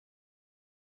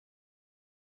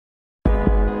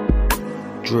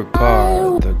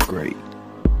Drakkar the Great.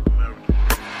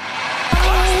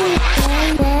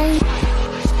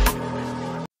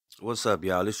 What's up,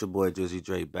 y'all? It's your boy Drizzy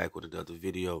Dre back with another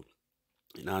video.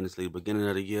 And honestly, beginning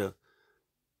of the year,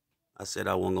 I said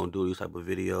I wasn't gonna do these type of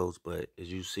videos, but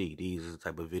as you see, these are the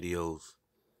type of videos,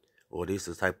 or this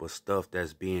is the type of stuff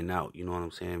that's being out. You know what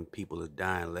I'm saying? People are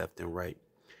dying left and right.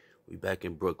 We back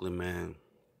in Brooklyn, man.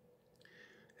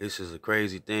 This is a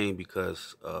crazy thing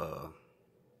because,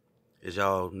 as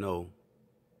y'all know,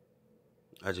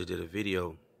 I just did a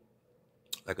video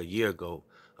like a year ago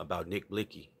about Nas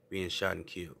Blixky being shot and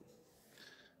killed.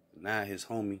 Now his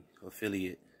homie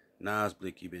affiliate, Nas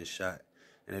Blixky, been shot,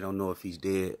 and they don't know if he's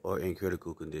dead or in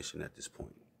critical condition at this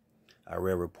point. I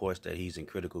read reports that he's in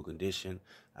critical condition.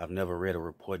 I've never read a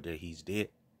report that he's dead,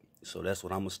 so that's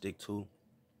what I'm gonna stick to.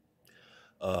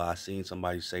 I seen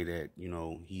somebody say that, you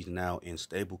know, he's now in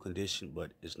stable condition,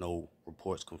 but there's no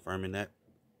reports confirming that.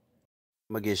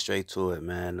 I'm gonna get straight to it,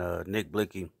 man. Nas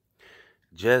Blixky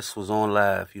just was on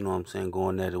live, you know what I'm saying,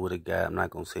 going at it with a guy. I'm not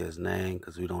going to say his name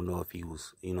because we don't know if he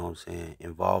was, you know what I'm saying,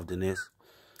 involved in this.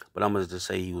 But I'm going to just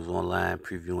say he was online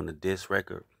previewing the diss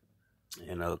record.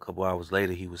 And a couple hours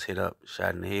later, he was hit up,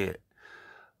 shot in the head.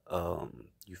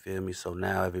 You feel me? So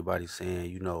now everybody's saying,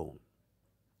 you know,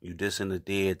 you dissing the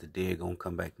dead going to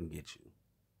come back and get you.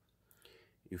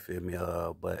 You feel me?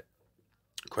 But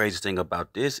crazy thing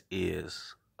about this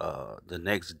is the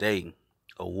next day,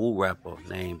 a Woo rapper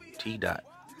named TDOTT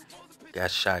got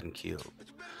shot and killed.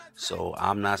 So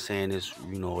I'm not saying it's,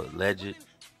 you know, alleged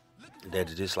that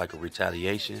it's just like a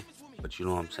retaliation, but you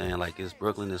know what I'm saying? Like, it's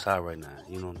Brooklyn is hot right now.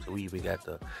 You know what I'm saying? We even got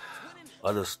the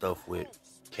other stuff with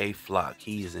K-Flock.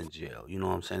 He's in jail. You know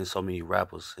what I'm saying? There's so many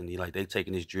rappers, and they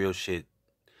taking this drill shit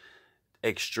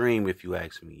extreme, if you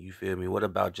ask me. You feel me? What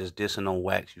about just dissing on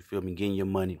wax? You feel me? Getting your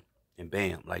money, and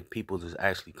bam, like, people is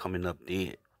actually coming up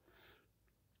dead,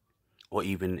 or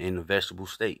even in a vegetable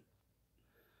state.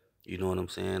 You know what I'm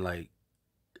saying? Like,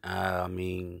 I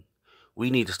mean,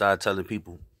 we need to start telling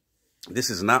people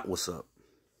this is not what's up.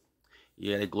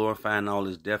 Yeah, they glorifying all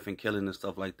this death and killing and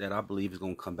stuff like that. I believe it's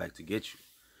going to come back to get you.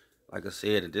 Like I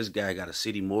said, this guy got a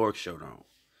city morgue shirt on.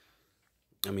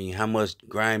 I mean, how much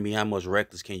grimy, how much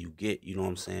reckless can you get? You know what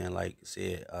I'm saying? Like I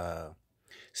said,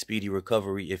 speedy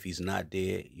recovery if he's not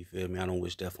dead. You feel me? I don't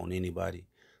wish death on anybody.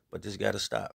 But this got to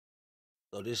stop.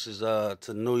 So this is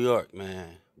to New York,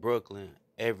 man. Brooklyn,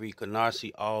 every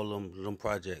Canarsie, all them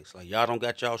projects. Like, y'all don't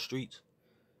got y'all streets.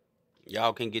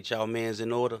 Y'all can't get y'all mans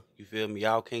in order. You feel me?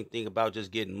 Y'all can't think about just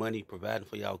getting money, providing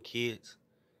for y'all kids.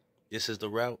 This is the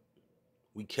route.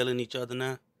 We killing each other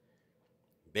now.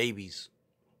 Babies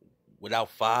without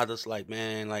fathers. Like,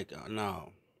 man, like,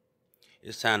 no.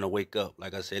 It's time to wake up.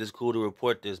 Like I said, it's cool to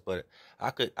report this, but I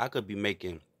could be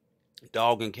making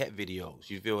dog and cat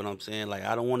videos. You feel what I'm saying? Like,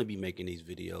 I don't want to be making these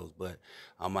videos, but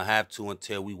I'm going to have to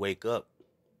until we wake up.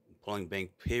 Point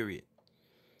blank, period.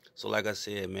 So like I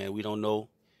said, man, we don't know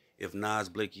if Nas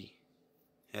Blixky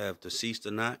have deceased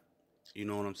or not. You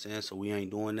know what I'm saying? So we ain't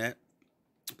doing that.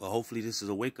 But hopefully this is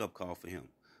a wake-up call for him.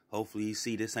 Hopefully he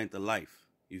see this ain't the life.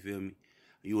 You feel me?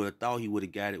 You would have thought he would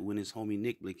have got it when his homie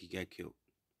Nas Blixky got killed.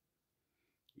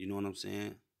 You know what I'm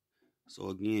saying? So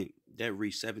again, that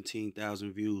reached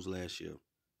 17,000 views last year.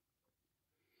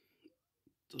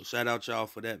 So shout out y'all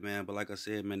for that, man. But like I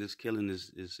said, man, this killing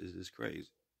is crazy.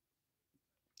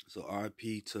 So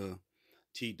RP to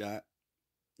TDOTT.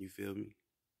 You feel me?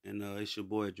 And it's your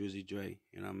boy Drizzy Dre,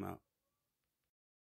 and I'm out.